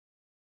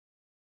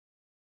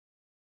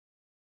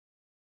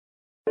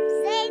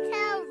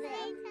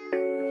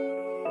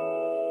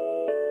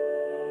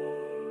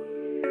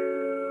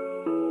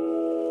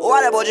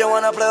Why that boy just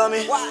wanna play with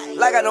me?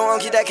 Like I don't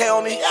want to keep that K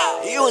on me.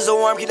 You was the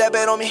one, keep that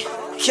bait on me.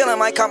 Killing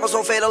my combo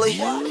so fatally.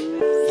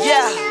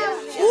 Yeah.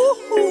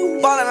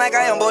 Ballin' like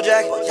I am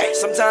Bojack.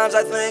 Sometimes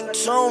I think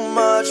too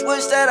much,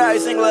 wish that I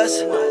think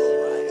less.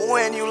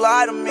 When you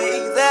lie to me,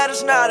 that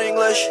is not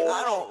English.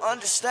 I don't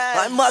understand.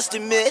 I must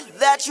admit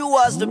that you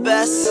was the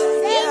best.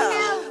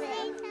 Yeah.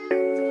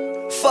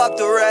 Fuck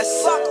the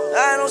rest.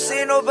 I don't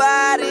see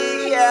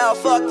nobody, yeah,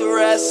 fuck the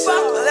rest.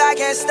 I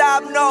can't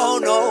stop,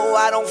 no,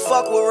 I don't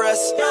fuck with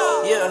rest.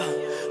 Yeah,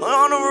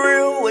 on the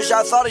real, wish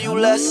I thought of you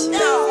less. Yeah,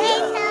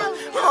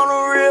 on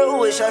the real,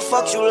 wish I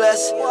fucked you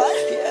less.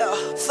 Yeah,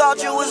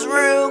 thought you was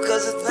real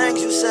cause the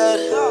things you said.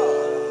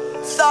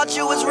 Thought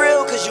you was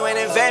real cause you ain't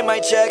invade my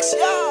checks.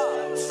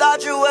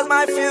 Thought you was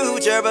my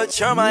future, but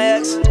you're my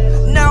ex.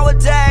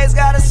 Nowadays,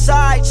 got a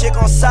side chick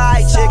on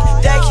side chick.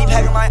 They keep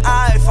hacking my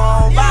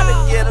iPhone, about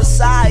to get a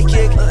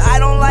sidekick. But I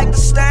don't like to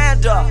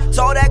stand up,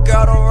 told that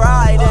girl to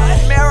ride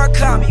it.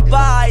 Murakami,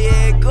 buy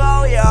it,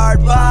 Go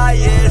Yard, buy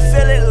it.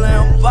 Philly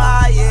Lim,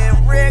 buy it.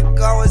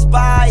 Rico is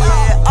buy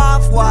it.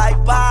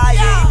 Off-White, buy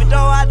it. Even though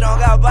I don't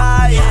got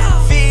buy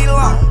it.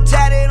 V-Long,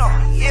 tatted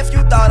on me if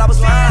you thought I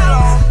was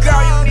lying.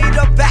 Girl, you need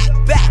a back,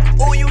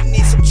 or you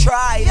need some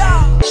try.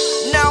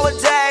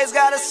 Nowadays,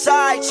 got a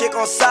side chick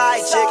on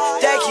side chick.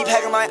 They keep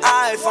hacking my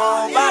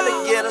iPhone, about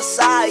to get a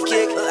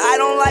sidekick. I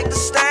don't like to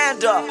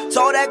stand up,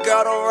 told that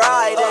girl to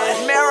ride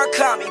it.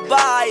 Murakami,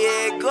 buy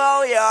it.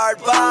 Go Yard,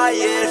 buy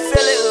it.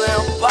 Philly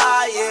Lim,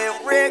 buy it.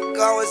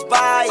 Rico is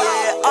buy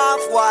it.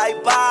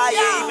 Off-White, buy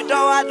it. Even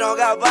though I don't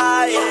got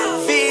buy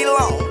it.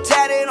 V-Long,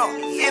 tatted on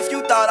me if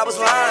you thought I was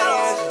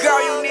lying. Girl,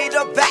 you need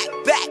a back,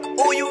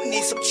 or you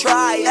need some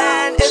try.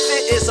 And if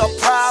it is a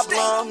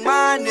problem,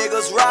 my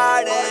niggas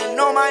riding,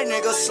 no my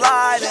niggas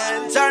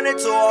sliding, turn it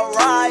to a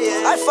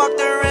riot. I fucked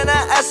her in a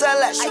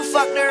SLS, you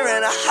fucked her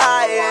in a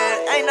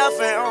high-end. Ain't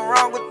nothing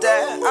wrong with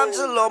that, I'm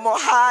just a little more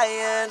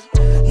high-end.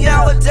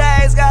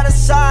 Nowadays, got a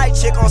side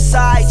chick on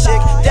side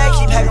chick. They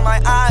keep hacking my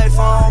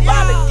iPhone,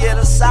 about to get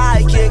a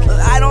sidekick. But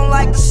I don't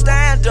like to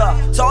stand up,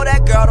 told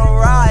that girl to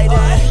ride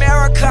it.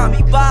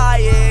 Murakami, buy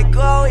it.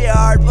 Go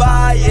Yard,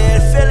 buy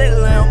it. Philly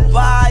Lim,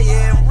 buy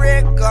it.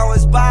 Rico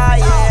is buy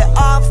it.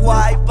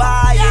 Off-White,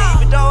 buy it.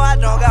 Even though I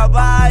don't got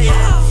buy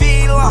it.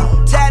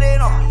 V-Long,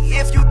 tatted on me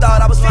if you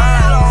thought I was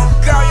lying.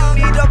 Girl,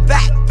 you need a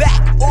back,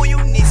 or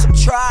you need some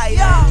try.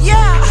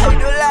 Yeah, how you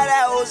do like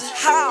that, Uzi?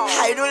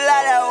 How you do like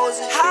that,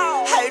 Uzi?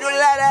 How you do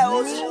like that,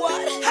 Uzi?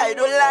 How you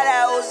do like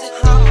that, Uzi?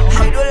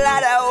 How you do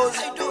like that,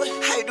 Uzi?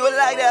 How you do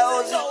like that,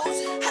 Uzi?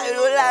 How you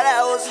do like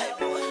that, Uzi?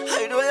 How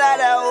you do like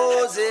that,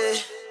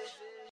 Uzi?